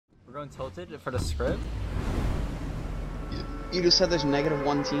Everyone tilted for the scrim? You just said there's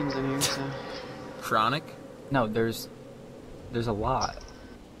 -1 teams in here, so. Chronic? No, there's a lot.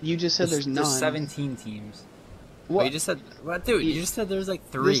 You just said there's none. There's 17 teams. What? You just said what, dude? You just said there's like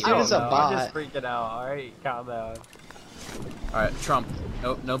 3. This dude is a bot. I'm just freaking out. All right, calm down. All right, Trump.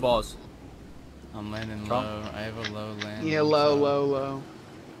 No balls. I'm landing Trump? low. I have a low land. Yeah, low.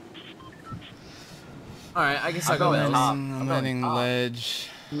 All right, I guess I'll I'm go going with top. I'm landing ledge.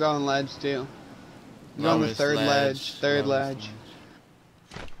 I'm going ledge too. I'm going the Lowest third ledge. Third lowest ledge.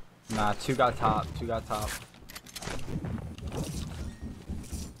 Nah, 2 got top. 2 got top.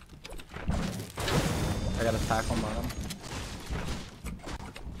 I got a tackle bottom.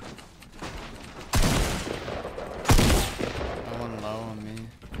 I went low on me.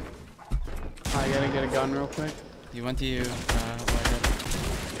 I gotta get a gun real quick. He went to you.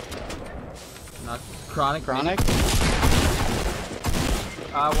 Not chronic. Chronic?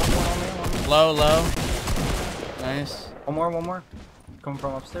 One more. Low. Nice. One more. Coming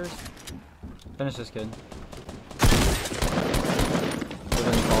from upstairs. Finish this kid. We're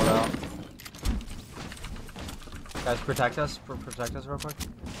gonna call it out. Guys, protect us. Protect us real quick.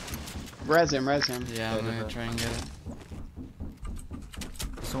 Res him. Yeah, I'm gonna try and get it.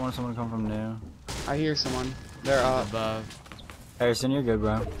 Someone to come from new. I hear someone. They're up. Above. Harrison, you're good,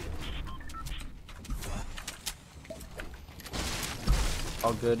 bro.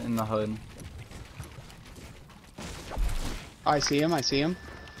 All good in the hood. I see him.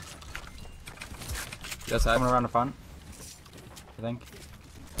 Yes, Coming around the front. I think.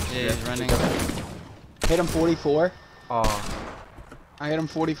 Yeah, he's running. Hit him 44. Oh. I hit him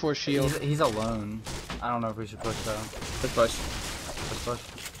 44 shield. He's alone. I don't know if we should push though. Let's push. Let's push.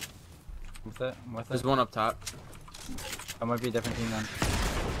 With it. There's one up top. That might be a different team then.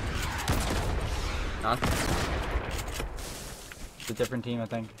 Knock. It's a different team, I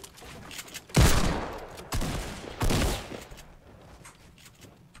think.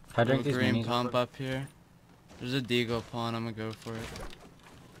 I drink these green minis pump up here. There's a deagle pawn. I'm gonna go for it.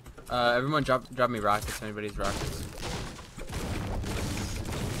 Everyone drop me rockets. Anybody's rockets.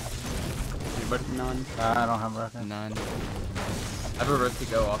 Anybody? None. I don't have rockets. None. I have a rook to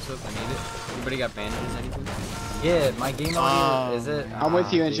go also if I need it. Anybody got bandages? Anything? Yeah, my game audio is it? I'm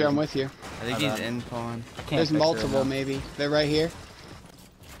with you, Andrew. Dude. I'm with you. I think he's in pawn. I can't There's fix it multiple, right now. maybe. They're right here.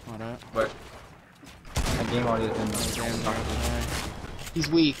 What up? Where? My game audio is in Damn, the He's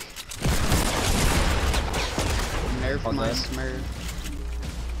weak. Nerf All my good. smurf.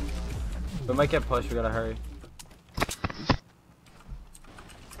 We might get pushed, we gotta hurry.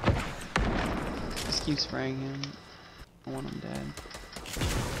 Just keep spraying him. I want him dead.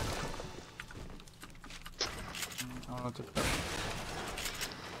 I don't know what to do.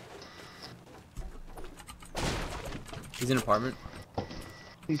 He's in an apartment.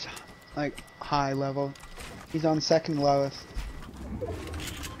 He's like high level. He's on second lowest.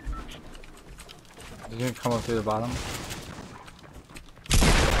 He's gonna come up through the bottom.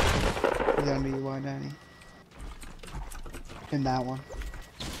 He's gonna be wide Danny. In that one.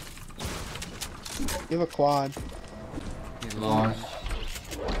 You have a quad. He launched.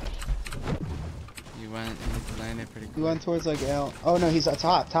 He landed pretty He quick. went towards like L. Oh no, he's at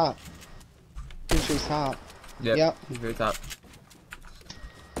top. Pretty sure he's top. Yep. He's very top.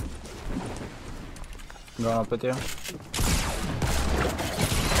 I'm going up with you.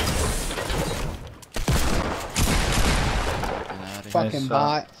 Fucking Nice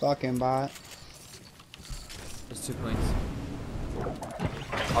shot. Fucking bot. There's 2 points.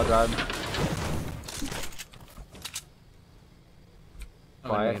 I'll drive. Oh,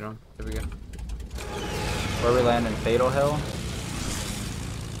 Quiet. no, there we go. Where we land in Fatal Hill?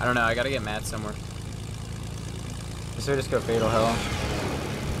 I don't know. I gotta get mad somewhere. Let's just go Fatal Hill.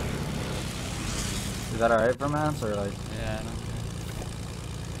 Is that alright for maps or like? Yeah, I don't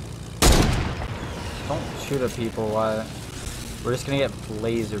care. Don't shoot at people. Why? We're just gonna get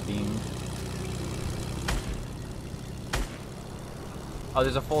laser beamed. Oh,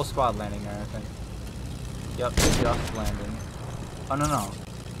 there's a full squad landing there, I think. Yep, they just landed. Oh no.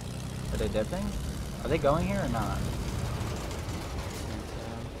 Are they dipping? Are they going here or not?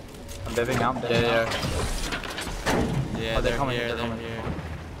 I'm dipping out. I'm dipping out. Yeah, Oh, they're they're coming here. here, They're they're here.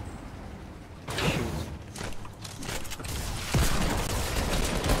 Shoot.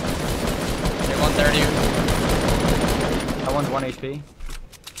 Okay, 130. That one's 1 HP.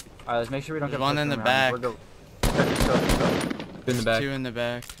 Alright, let's make sure we don't There's get one pushed in the around. back. We're go let's go. In the back. 2 in the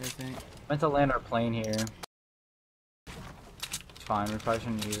back, I think. Meant to land our plane here. It's fine, we probably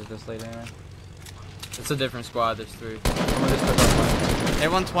shouldn't use it this late anyway. It's a different squad. There's 3. Someone just took our plane. They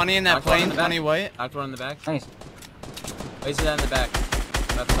 120 in that Knocked one in plane, the back. 20 white. Knocked one in the back. Nice. Oh, he's that in the back.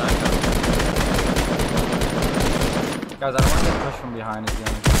 Left side. Guys, I don't want to get pushed from behind is the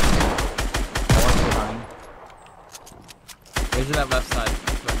only thing. I want behind. Raise that left side.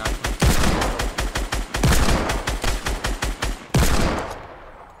 But not.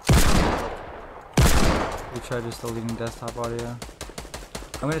 We tried just deleting desktop audio.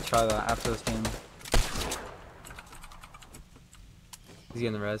 I'm gonna try that after this game. He's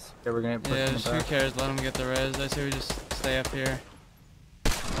getting the res. Okay, we're gonna push Yeah, in the just who back. cares? Let him get the res. I say we just stay up here.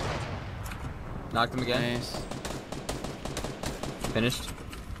 Knocked him again. Nice. Finished.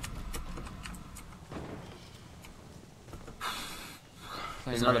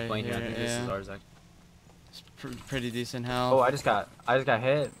 There's another plane here. I think this is ours. Actually. It's pretty decent health. Oh, I just got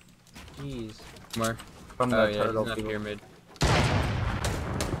hit. Jeez. Where? From the Oh yeah, turtle he's in that people. pyramid.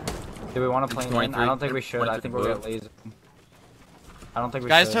 Do we want to play in? 23. I don't think we should. I 23 think we'll get laser. I don't think we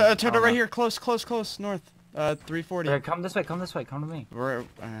Guys, should. turtle right here, close, north. 340. Okay, come this way, come to me. We're,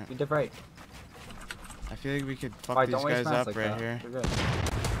 You dip right. I feel like we could fuck Alright, these don't waste guys mats up like right that. here. We're good.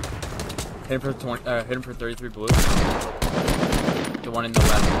 Hit him for 20. Hit him for 33 blue. The one in the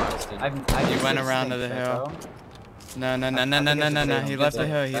left. He went around to the hill. No. He left the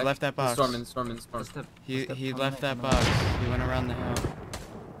hill. He left that box. Storm. He left that box. He went around the hill.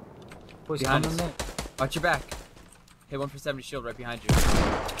 Behind us. Watch your back. Hit 1 for 70 shield right behind you.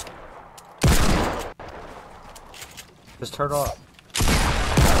 Just turtle up.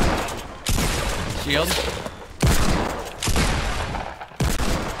 Shield.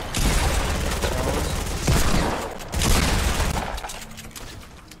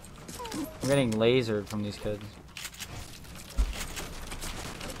 I'm getting lasered from these kids.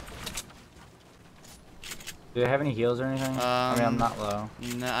 Do you have any heals or anything? I mean, I'm not low.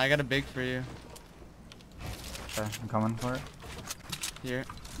 No, I got a big for you. Okay, I'm coming for it. Here.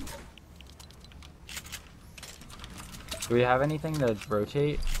 Do we have anything to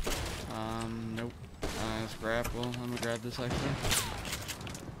rotate? Nope. It's grapple. I'm gonna grab this actually.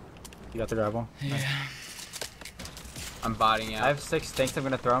 You got the grapple? Yeah. I'm botting out. I have 6 stinks. I'm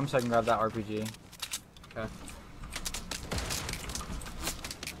gonna throw them so I can grab that RPG. Okay.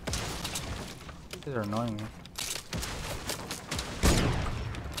 These are annoying me.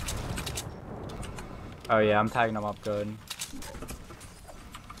 Oh yeah, I'm tagging them up good.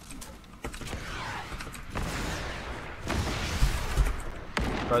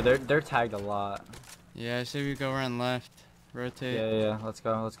 Bro, they're tagged a lot. Yeah, I say we go around left. Rotate. Yeah. Let's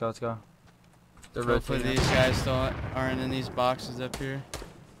go. They're Hopefully rotating. these guys still aren't in these boxes up here.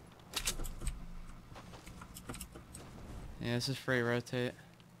 Yeah, this is free rotate.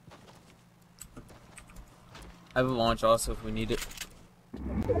 I have a launch also if we need it. Do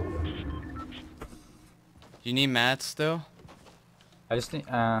you need mats still? I just need.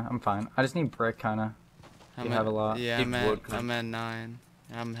 I'm fine. I just need brick, kinda. You have a lot. Yeah, Need wood, I'm at 9.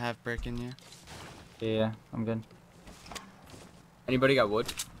 I'm half bricking you. Yeah, I'm good. Anybody got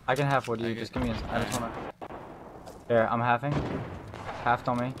wood? I can half wood you. I Just get- give me a. I just wanna. There, I'm halving. Halved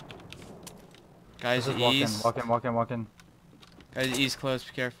on me. Guys, Just ease. walk in. Guys, ease close.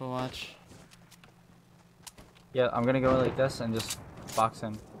 Be careful. Watch. Yeah, I'm gonna go like this and just box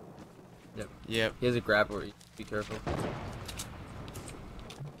in. Yep. He has a grappler. Be careful.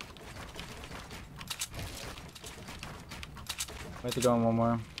 We have to go in one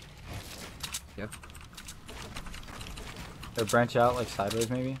more. Yep. Or branch out like sideways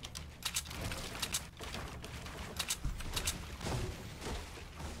maybe.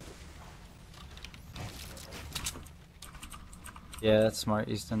 Yeah, that's smart,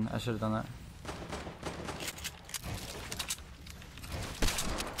 Easton. I should have done that.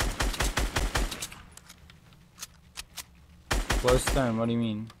 Glowstone, what do you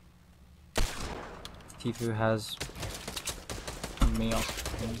mean? TFUE has me off.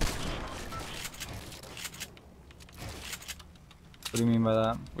 What do you mean by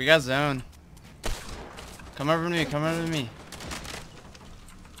that? We got zone. Come over to me.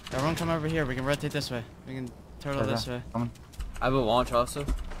 Everyone come over here. We can rotate this way. We can turtle this way. Come on. I have a launch also.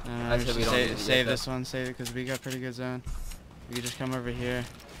 I said we don't need to get save that. this one. Save it because we got pretty good zone. We can just come over here.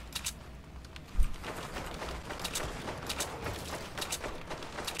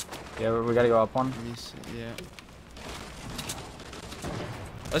 Yeah, we gotta go up one. Let me see. Yeah.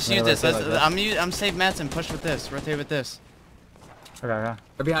 Let's Yeah, use this. rotate like this. I'm save mats and push with this. Rotate with this. Okay. Right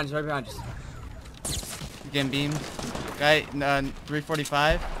behind us. Getting beamed. Guy,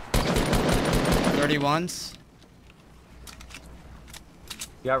 345. 31s.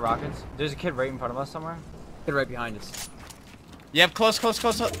 You got rockets? There's a kid right in front of us somewhere. Kid right behind us. Yep, close.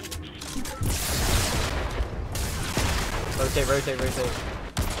 Rotate.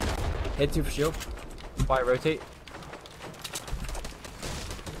 Hit 2 for shield. Why rotate?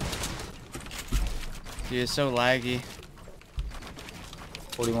 Dude, it's so laggy.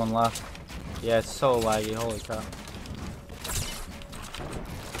 41 left. Yeah, it's so laggy. Holy crap.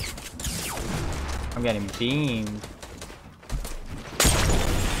 I'm getting beamed.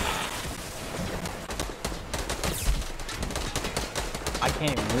 I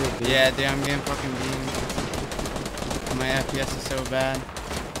can't even move, dude. Yeah, dude, I'm getting fucking beamed. My FPS is so bad.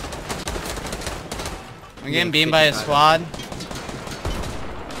 I'm getting beamed by a squad.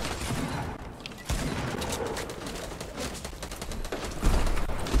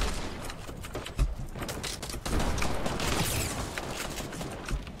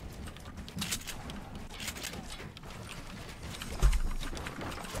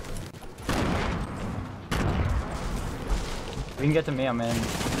 If you can get to me, I'm in.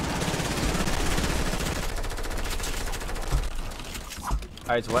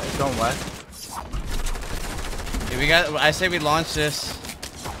 Alright, it's wet. It's going west. Dude, we got. I say we launch this.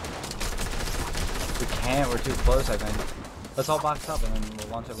 We can't. We're too close, I think. Let's all box up and then we'll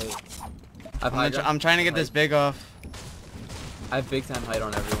launch it late. I'm trying to get this big off. I have big time height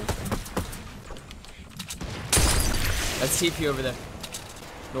on everyone. That's TP over there.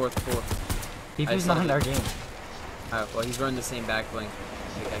 North 4. TP's not in our game. Well, he's running the same back lane.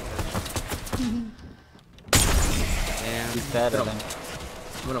 Damn. He's dead, I think.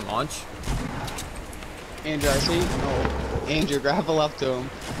 You wanna launch? Andrew, I see. Oh, Andrew, grapple up to him.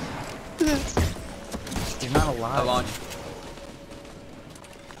 He's not alive. I launch.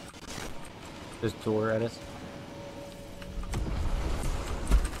 There's door at us.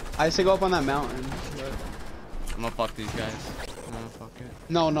 I say go up on that mountain. But... I'm gonna fuck these guys. No, fuck it.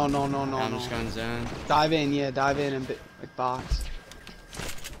 No. I'm just going zone. Dive in, yeah, dive in and like box.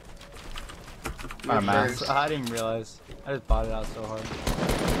 Alright, man. I didn't realize. I just bought it out so hard.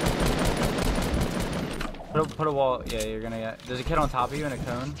 Put a wall. Yeah, you're gonna get. There's a kid on top of you in a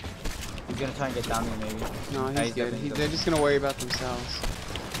cone. He's gonna try and get down to you, maybe. No, he's good. They're just gonna worry about themselves.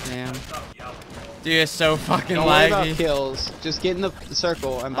 Damn. Dude, it's so fucking Don't worry laggy. about kills. Just get in the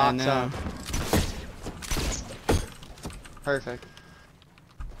circle and box up. Perfect.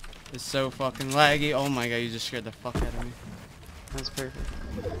 It's so fucking laggy. Oh my god, you just scared the fuck out of me. That's perfect.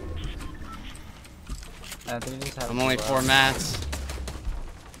 I'm only 4 mats.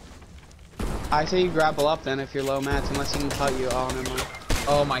 I say you grapple up then if you're low mats, unless he can cut you. Oh, never mind.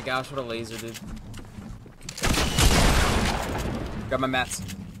 Oh my gosh, what a laser, dude. Got my mats.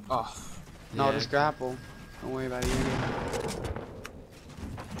 Oh. No, Yeah. just grapple. Don't worry about it.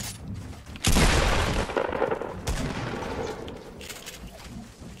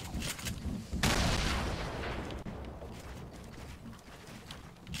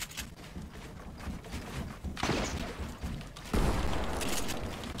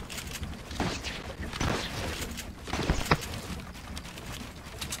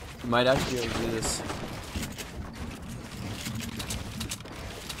 Might actually be able to do this.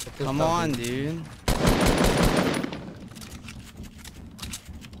 Come on, dude.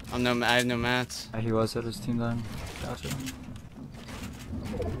 I have no mats. He was at his team then. Gotcha.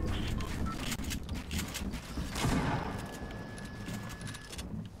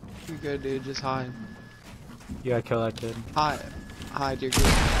 You're good, dude. Just hide. You gotta kill that kid. Hide. You're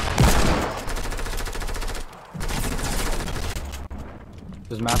good.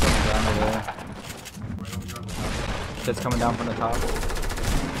 There's map on the ground over there. Kid's coming down from the top.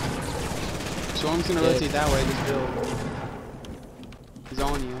 Storm's gonna rotate that way. Just build. He's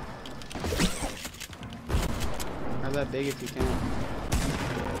on you. Grab that big if you can.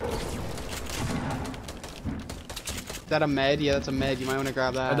 Is that a med? Yeah, that's a med. You might want to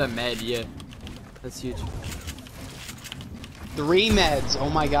grab that. Oh, that med, yeah. That's huge. 3 meds. Oh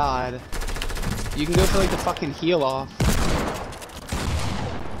my god. You can go for like the fucking heal off.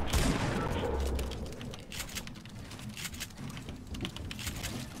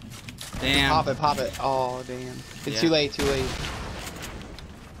 Damn. Pop it. Oh, damn. It's too late.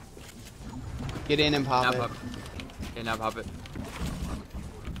 Get in and pop it. Okay, now pop it.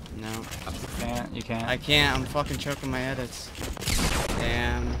 No. You can't. I can't. I'm fucking choking my edits.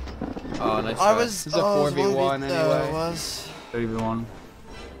 Damn. Oh, nice. This is a 4v1 anyway. It was. 3v1.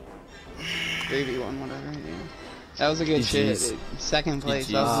 3v1, whatever, yeah. That was a good shit, dude. Second place,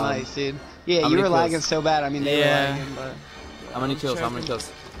 that was GGs. nice, dude. Yeah, How you many were kills? lagging so bad. I mean, they were lagging, but... How many kills? How many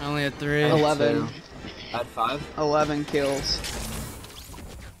kills? I only had 3. 11. I had 5. 11 kills.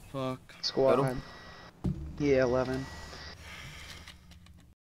 Fuck. Squad. Total? Yeah, 11.